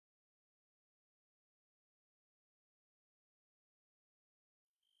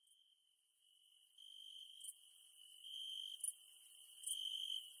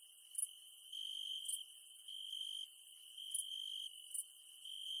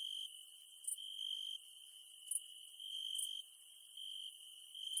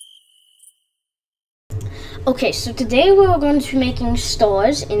Okay, so today we're going to be making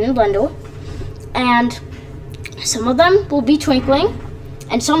stars in the Blender, and some of them will be twinkling,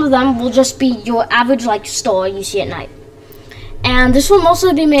 and some of them will just be your average like star you see at night. And this will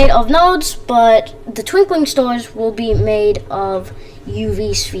mostly be made of nodes, but the twinkling stars will be made of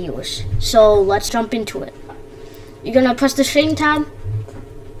UV spheres. So let's jump into it. You're gonna press the shading tab.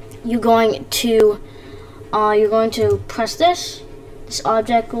 You're going to press this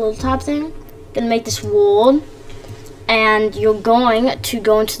object little tab thing. Gonna make this world, and you're going to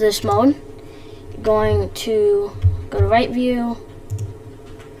go into this mode. You're going to go to right view,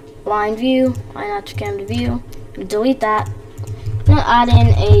 line view, line after camera view, delete that. I'm gonna add in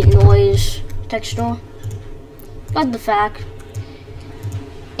a noise texture, add the fact,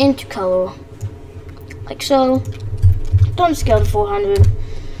 into color, like so. Don't scale to 400.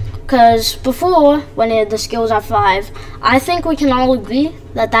 Because before, when the scale was at 5, I think we can all agree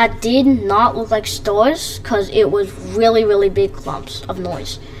that that did not look like stars because it was really, really big clumps of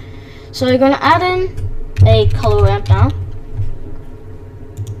noise. So you're going to add in a color ramp now.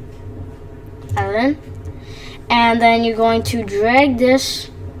 Add it in. And then you're going to drag this,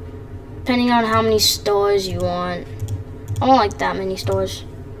 depending on how many stars you want. I don't like that many stars.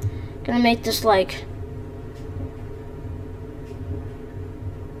 Gonna make this like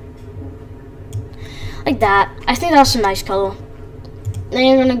that. I think that's a nice color. Then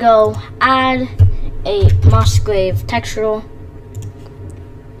you're gonna go add a Musgrave texture.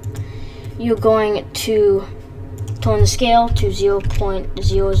 You're going to turn the scale to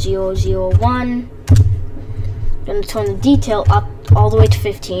 0.0001. Gonna turn the detail up all the way to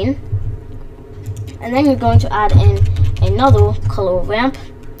 15. And then you're going to add in another color ramp.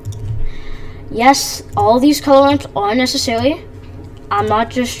 Yes, all these color ramps are necessary. I'm not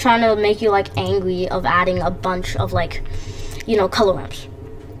just trying to make you like angry of adding a bunch of like, you know, color ramps.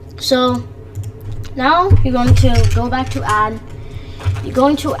 So now you're going to go back to add. You're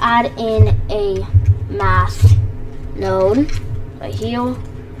going to add in a math node right here.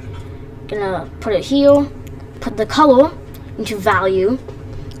 Gonna put it here. Put the color into value.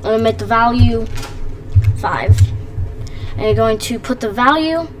 I'm gonna make the value 5. And you're going to put the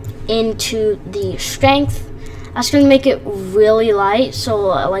value into the strength. That's gonna make it really light, so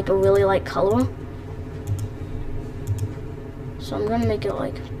like a really light color. So I'm gonna make it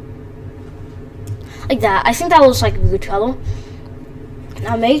like that. I think that looks like a good color.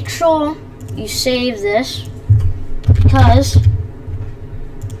 Now make sure you save this, because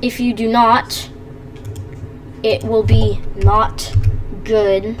if you do not, it will be not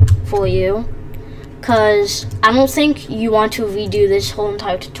good for you. Because I don't think you want to redo this whole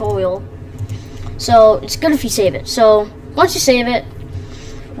entire tutorial. So it's good if you save it. So once you save it,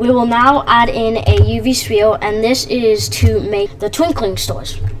 we will now add in a UV sphere, and this is to make the twinkling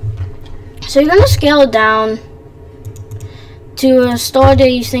stars. So you're gonna scale it down to a star that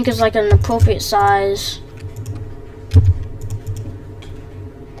you think is like an appropriate size.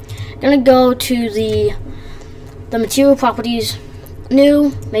 Gonna go to the material properties,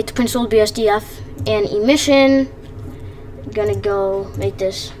 new, make the principal BSDF, and emission. Gonna go make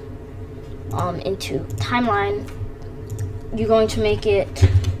this into timeline. You're going to make it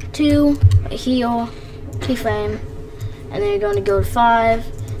 2 right here, keyframe, and then you're going to go to 5,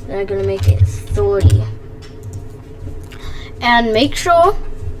 then you're going to make it 30. And make sure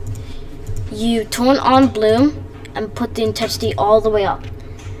you turn on bloom and put the intensity all the way up.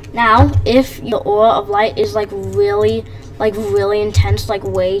 Now, if the aura of light is like really intense, like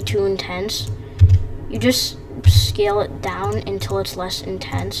way too intense, you just scale it down until it's less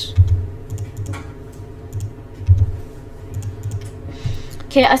intense.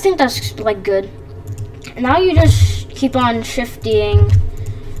 Okay, I think that's like good. Now you just keep on shifting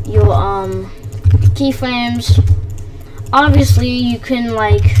your keyframes. Obviously, you can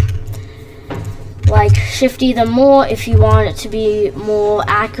like shift either more if you want it to be more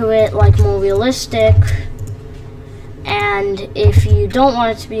accurate, like more realistic. And if you don't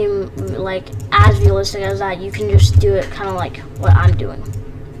want it to be like as realistic as that, you can just do it kind of like what I'm doing.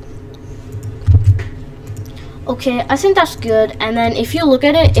 Okay, I think that's good. And then if you look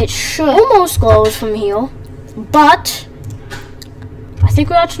at it, it should almost glows from here, but I think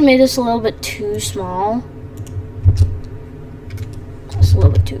we actually made this a little bit too small. That's a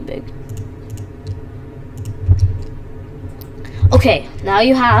little bit too big. Okay, now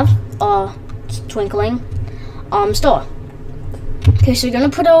you have a twinkling star. Okay, so you're gonna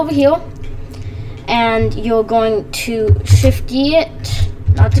put it over here, and you're going to shifty it,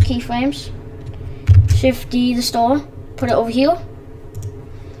 not the keyframes. Shifty the star, put it over here,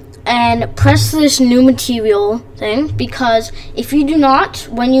 and press this new material thing, because if you do not,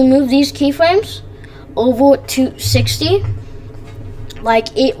 when you move these keyframes, over to 60,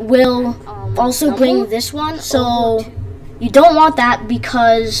 like it will also bring this one. So you don't want that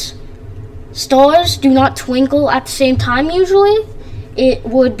because stars do not twinkle at the same time usually. It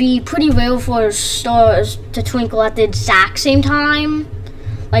would be pretty rare for stars to twinkle at the exact same time.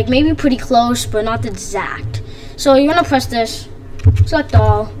 Like maybe pretty close, but not the exact. So you're gonna press this, select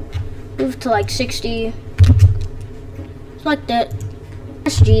all, move to like 60, select it,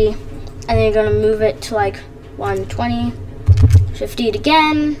 press G, and then you're gonna move it to like 120, shift it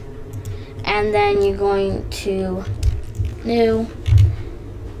again, and then you're going to new,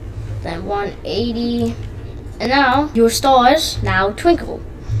 then 180, and now your stars now twinkle.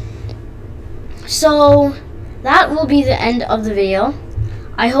 So that will be the end of the video.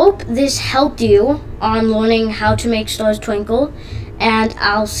 I hope this helped you on learning how to make stars twinkle, and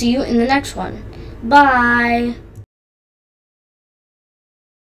I'll see you in the next one. Bye!